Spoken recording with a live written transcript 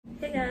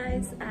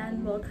guys,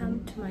 and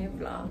welcome to my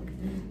vlog.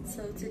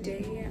 So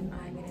today I'm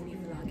gonna be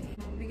vlogging.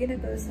 We're gonna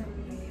go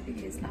somewhere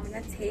because I'm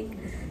gonna take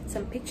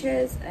some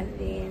pictures and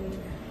then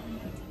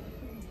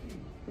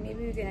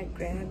maybe we're gonna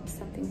grab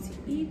something to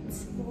eat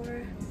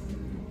or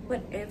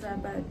whatever,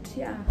 but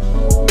yeah.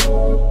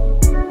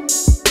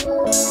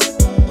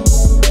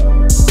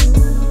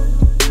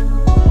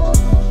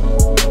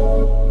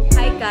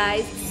 Hi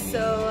guys,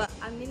 so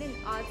I'm in an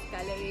art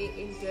gallery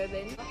in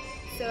Durban.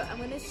 So I'm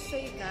gonna show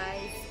you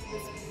guys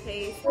this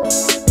place.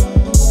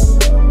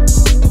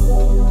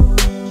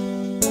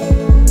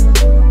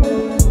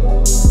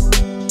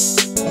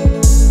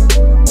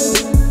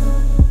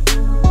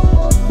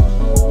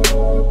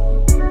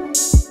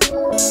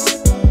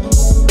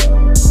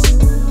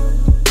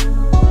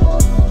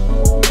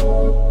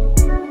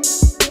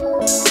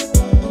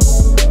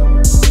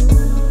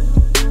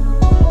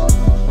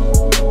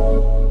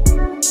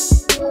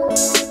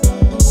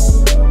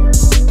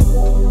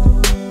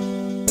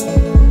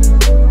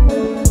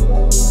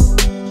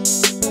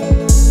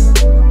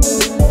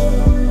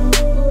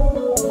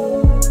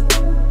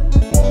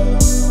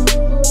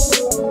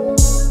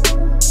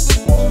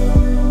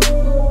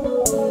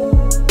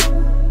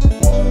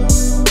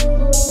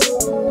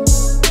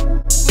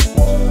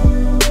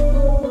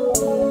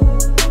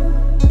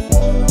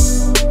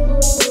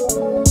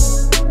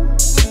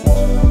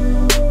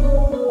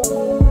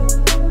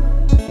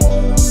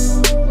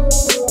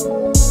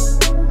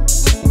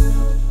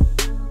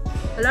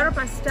 A lot of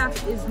our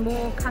stuff is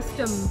more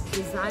custom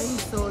designed,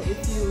 so if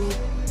you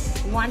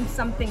want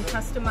something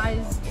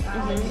customized,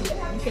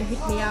 you can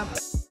hit me up.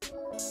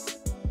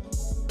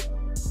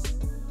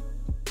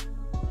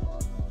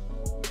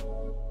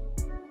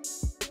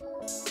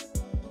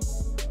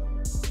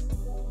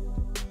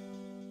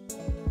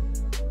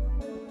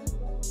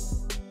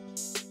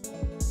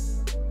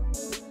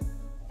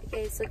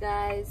 Okay, so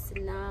guys,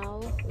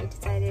 now we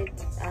decided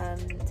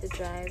to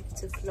drive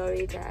to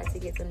Florida to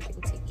get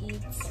something to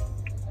eat.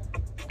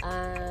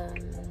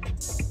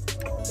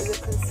 We were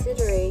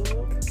considering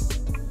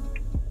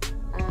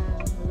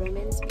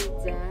Roman's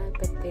pizza,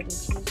 but then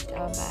changed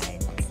our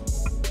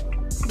minds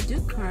to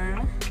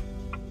Duker.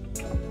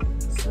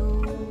 So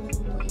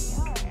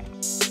yeah.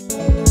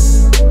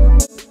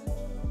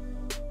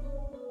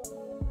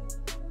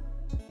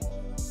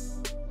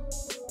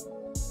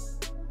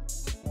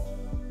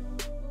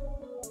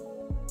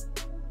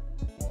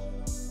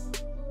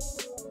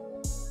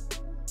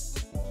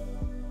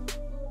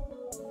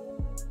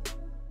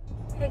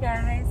 Hey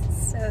guys,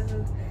 so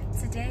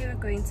today we're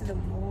going to the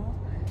mall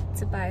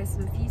to buy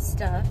some few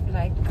stuff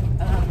like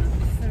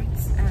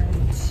fruits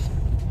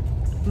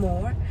and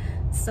more.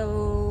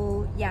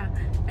 So yeah,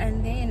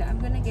 and then I'm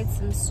gonna get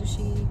some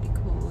sushi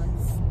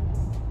because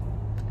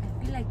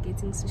I feel like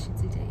getting sushi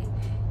today,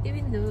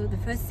 even though the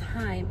first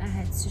time I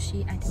had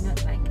sushi I did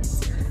not like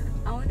it.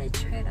 I want to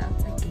try it out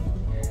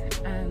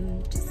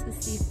again, just to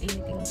see if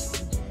anything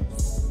changes.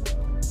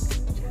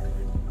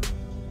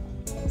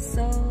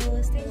 So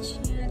stay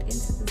tuned into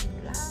this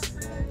vlog.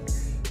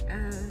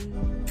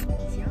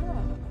 Yeah.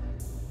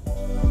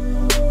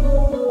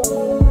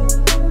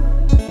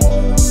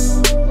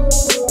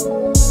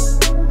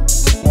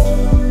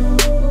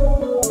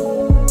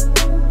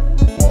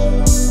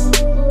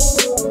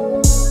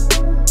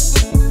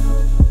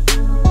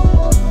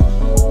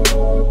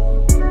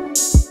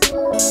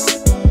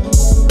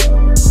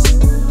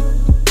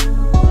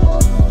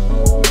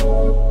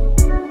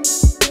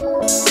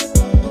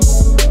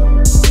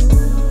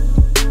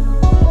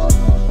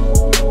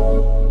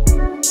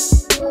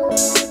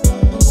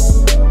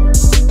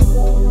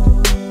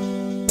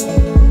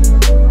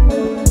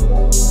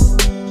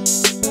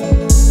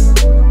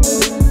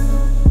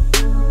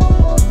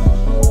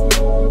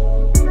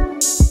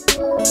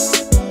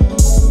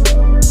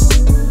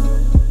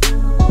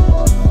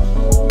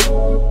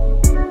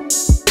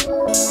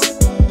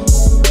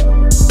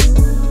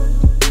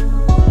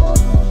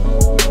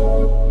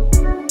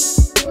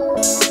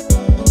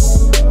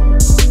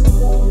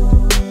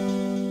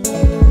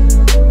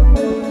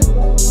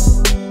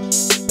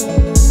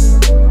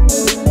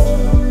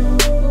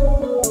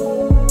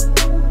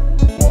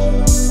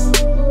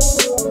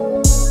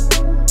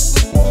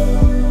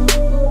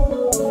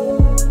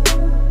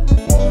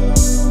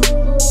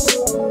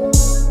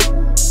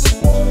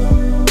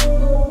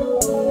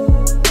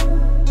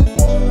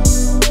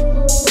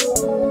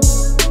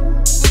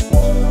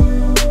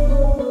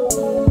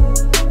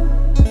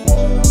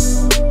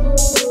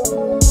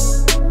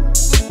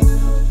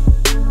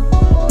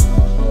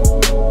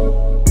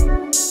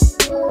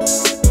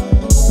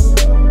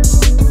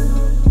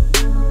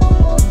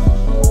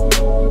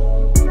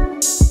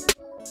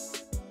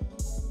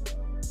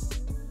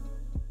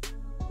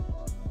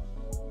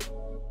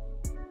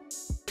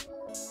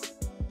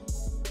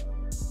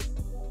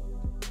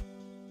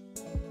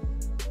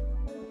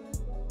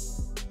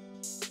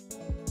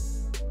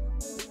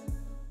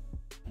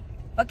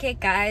 Okay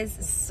guys,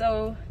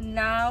 so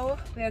now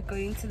we are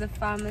going to the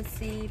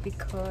pharmacy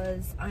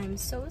because I'm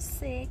so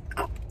sick.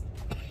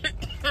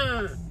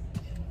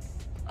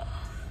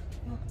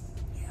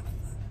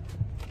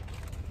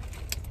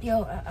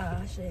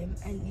 shame.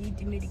 I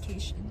need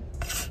medication.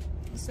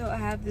 So I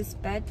have this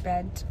bad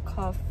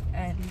cough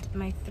and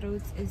my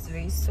throat is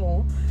very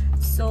sore.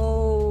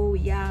 So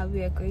yeah,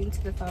 we are going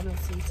to the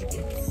pharmacy to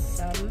get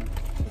some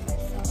for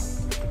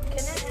myself.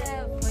 Can I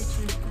have what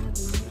you're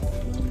having?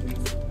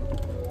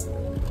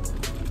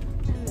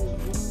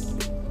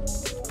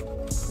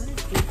 What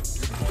is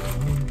this?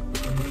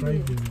 I'm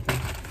trying to.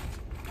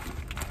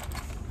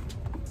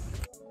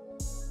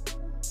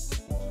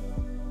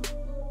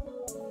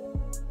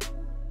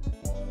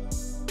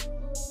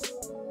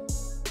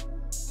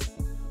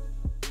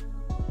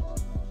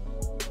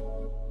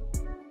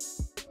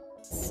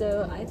 So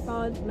I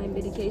found my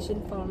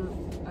medication from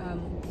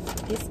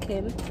this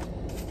Kim.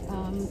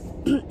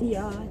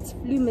 Yeah, it's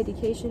flu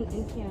medication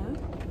in here.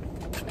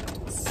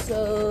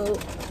 So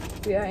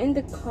we are in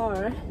the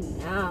car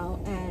now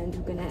and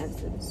we're gonna have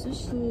some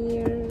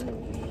sushi.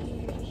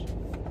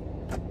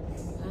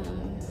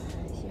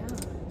 Yeah,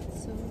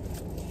 so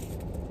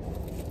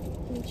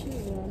can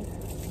choose one.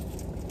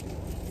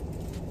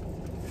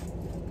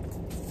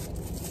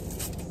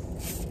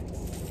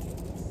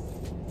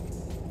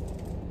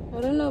 I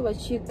don't know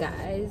about you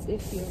guys,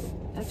 if you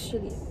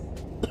actually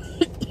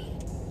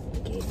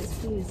okay, this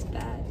food is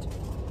bad.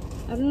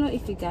 I don't know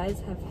if you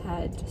guys have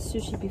had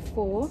sushi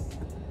before,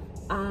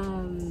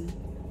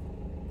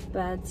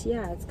 but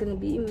yeah, it's gonna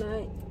be in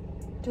my.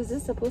 Was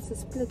this supposed to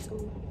split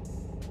or?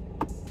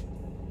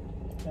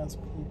 Yeah,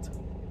 split.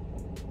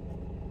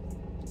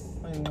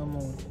 I know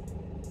more.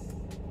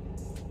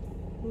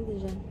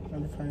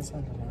 I'll find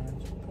something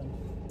large.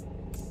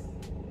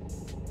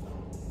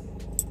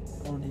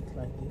 Hold it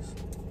like this.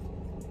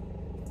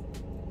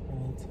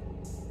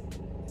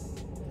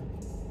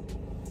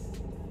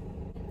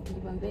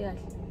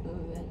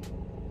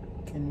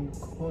 Can you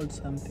hold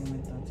something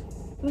with that?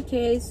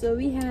 Okay, so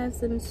we have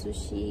some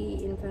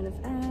sushi in front of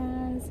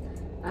us.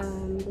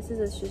 This is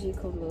a sushi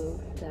combo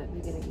that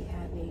we're gonna be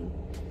having.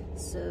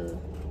 So,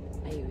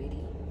 are you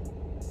ready?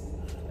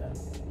 Yeah.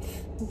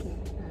 Okay,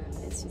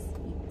 let's just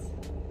eat.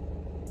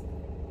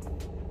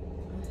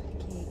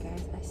 Okay,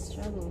 guys, I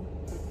struggle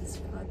with this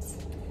pot.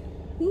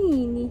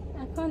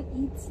 I can't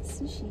eat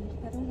sushi.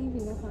 I don't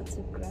even know how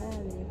to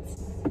grab it.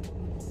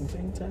 I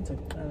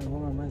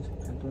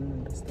don't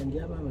understand.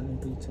 Yeah, but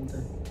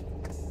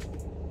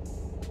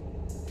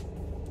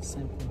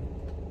simple.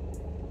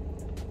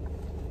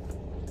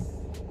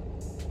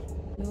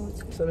 No,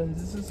 it's good. So then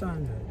this is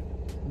Sandra.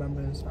 Bamba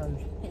and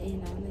Sandra. Hey,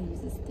 now I'm gonna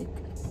use a stick.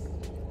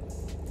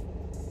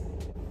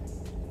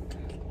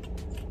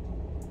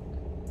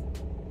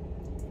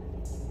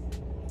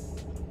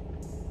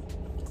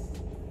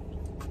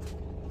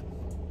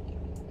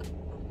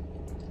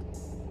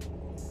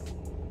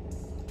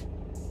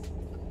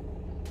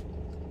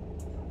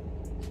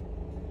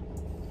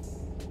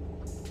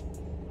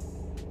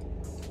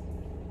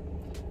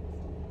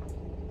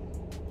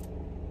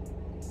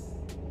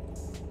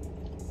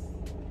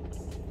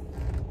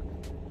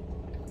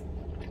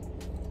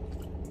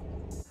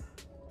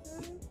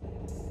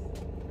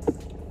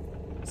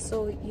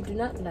 So you do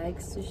not like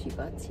sushi,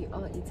 but you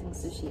are eating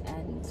sushi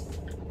and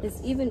it's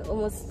even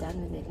almost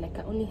done with it. Like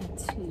I only had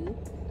 2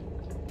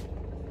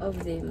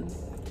 of them.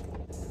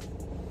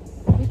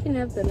 We can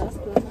have the last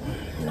one.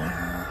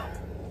 Nah.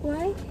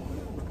 Why?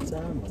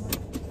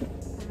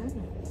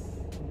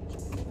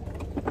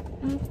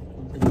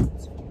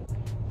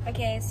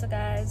 Okay, so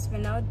guys, we're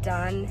now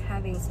done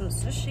having some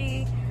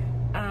sushi.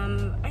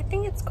 I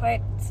think it's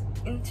quite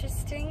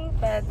interesting,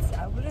 but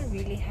I wouldn't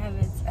really have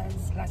it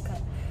as like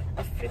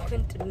a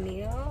frequent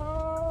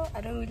meal.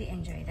 I don't really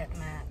enjoy that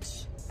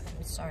much.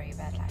 I'm sorry,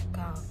 but like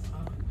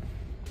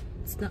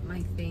it's not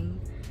my thing.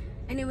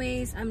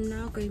 Anyways, I'm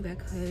now going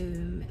back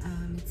home.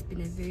 It's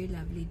been a very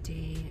lovely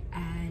day,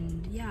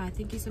 and yeah,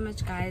 thank you so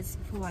much guys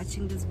for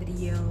watching this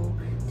video.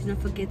 Do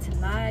not forget to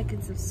like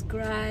and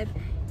subscribe,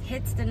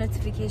 hit the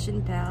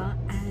notification bell,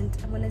 and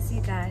I'm gonna see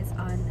you guys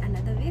on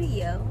another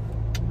video.